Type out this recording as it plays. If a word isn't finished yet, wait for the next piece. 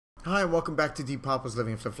Hi, and welcome back to Deep Papa's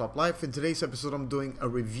Living a Flip-Flop Life. In today's episode, I'm doing a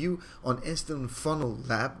review on Instant Funnel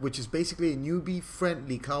Lab, which is basically a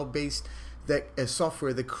newbie-friendly cloud-based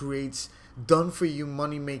software that creates done-for-you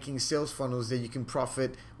money-making sales funnels that you can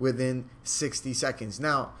profit within 60 seconds.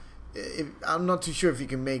 Now, I'm not too sure if you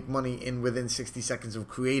can make money within 60 seconds of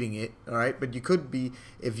creating it, all right? But you could be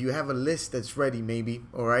if you have a list that's ready, maybe,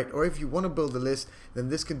 all right? Or if you want to build a list, then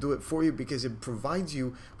this can do it for you because it provides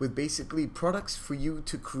you with basically products for you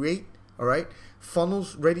to create, all right?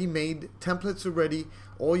 Funnels ready-made, templates are ready.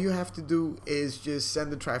 All you have to do is just send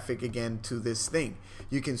the traffic again to this thing.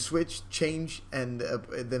 You can switch, change, and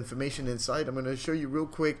the information inside. I'm going to show you real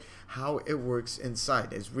quick how it works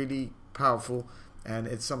inside. It's really powerful, and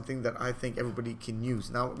it's something that I think everybody can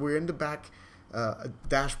use. Now we're in the back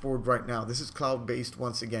dashboard right now. This is cloud-based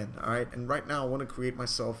once again, all right? And right now I want to create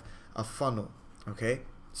myself a funnel, okay?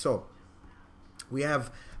 So we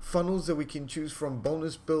have funnels that we can choose from: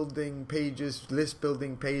 bonus building pages, list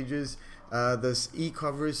building pages, there's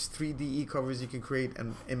e-covers, 3D e-covers you can create,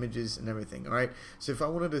 and images and everything, all right? So if I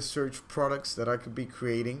wanted to search products that I could be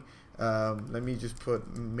creating, let me just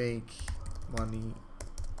put make money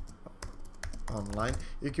online.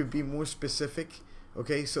 You could be more specific,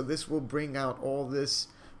 okay? So this will bring out all this,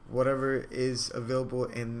 whatever is available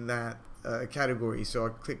in that category. So I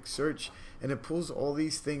click search and it pulls all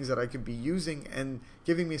these things that I could be using and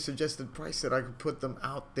giving me a suggested price that I could put them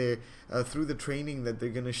out there through the training that they're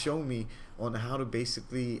going to show me on how to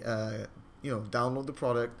basically download the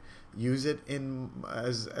product, use it in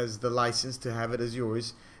as the license to have it as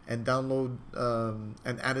yours, and download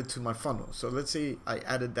and add it to my funnel. So let's say I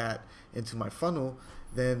added that into my funnel,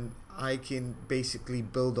 then I can basically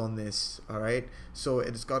build on this, all right? So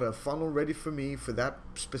it's got a funnel ready for me for that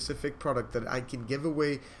specific product that I can give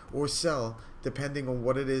away or sell depending on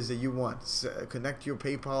what it is that you want. So connect your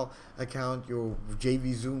PayPal account, your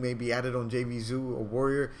JVZoo, maybe add it on JVZoo or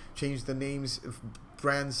Warrior, change the names of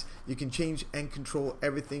brands. You can change and control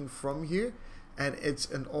everything from here, and it's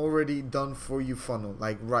an already done for you funnel,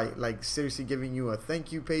 like seriously giving you a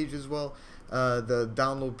thank you page as well, the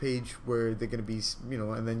download page where they're going to be,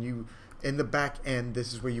 and then you in the back end,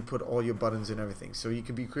 this is where you put all your buttons and everything. So you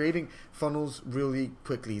can be creating funnels really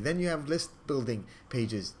quickly. Then you have list building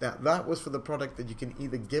pages. That was for the product that you can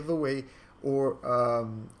either give away or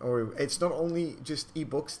it's not only just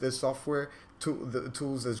ebooks. There's software the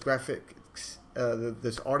tools, there's graphics,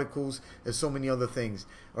 there's articles, there's so many other things.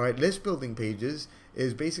 All right, list building pages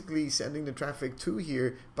is basically sending the traffic to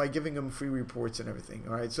here by giving them free reports and everything.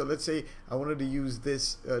 All right, so let's say I wanted to use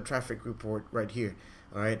this traffic report right here.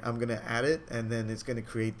 All right, I'm gonna add it, and then it's gonna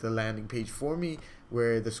create the landing page for me,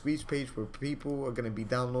 where the squeeze page where people are gonna be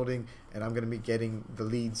downloading, and I'm gonna be getting the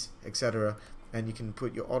leads, etc. And you can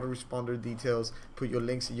put your autoresponder details, put your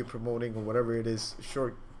links that you're promoting or whatever it is.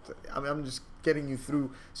 Short. I'm just getting you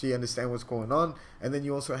through so you understand what's going on. And then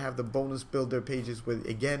you also have the bonus builder pages where,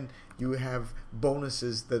 again, you have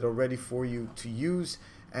bonuses that are ready for you to use,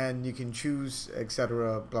 and you can choose,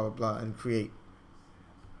 etc., blah blah blah, and create.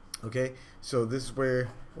 Okay, so this is where,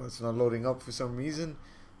 well, it's not loading up for some reason.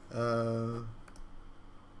 Let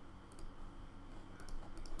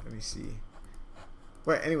me see.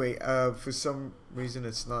 Well, anyway, for some reason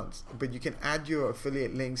it's not, but you can add your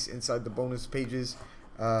affiliate links inside the bonus pages.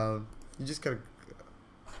 You just gotta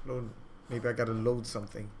load. Maybe I gotta load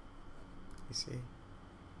something. You see,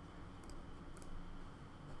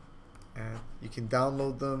 and you can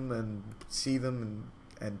download them and see them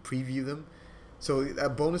and preview them. So a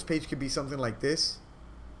bonus page could be something like this.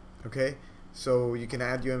 Okay, so you can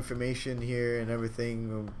add your information here and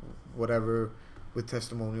everything, or whatever, with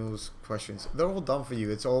testimonials, questions. They're all done for you.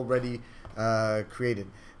 It's already created.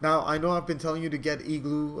 Now I know I've been telling you to get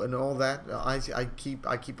Igloo and all that. I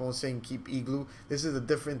keep on saying keep Igloo. This is a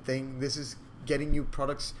different thing. This is getting you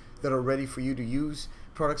products that are ready for you to use,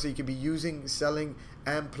 products that you can be using, selling,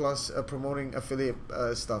 and plus promoting affiliate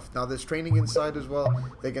stuff. Now there's training inside as well.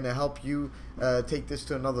 They're gonna help you take this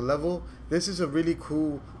to another level. This is a really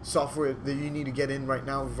cool software that you need to get in right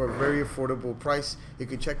now for a very affordable price. You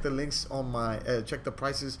can check the links on my check the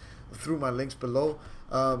prices through my links below.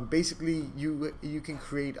 Basically you can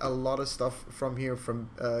create a lot of stuff from here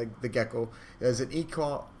from the get-go. There's an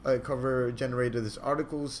e-cover generator, there's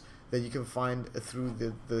articles that you can find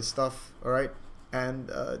through the stuff, all right? And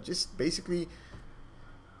just basically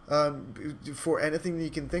for anything that you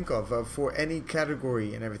can think of, for any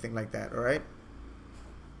category and everything like that, all right?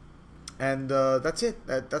 And that's it.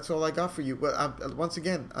 That's all I got for you. Well, once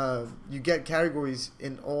again, you get categories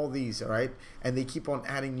in all these, all right? And they keep on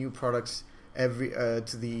adding new products every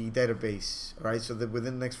to the database. All right, so that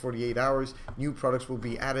within the next 48 hours, new products will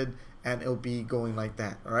be added, and it'll be going like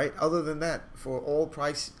that. All right. Other than that, for all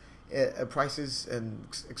prices and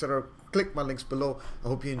etc., click my links below. I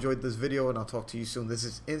hope you enjoyed this video, and I'll talk to you soon. This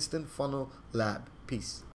is Instant Funnel Lab.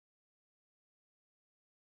 Peace.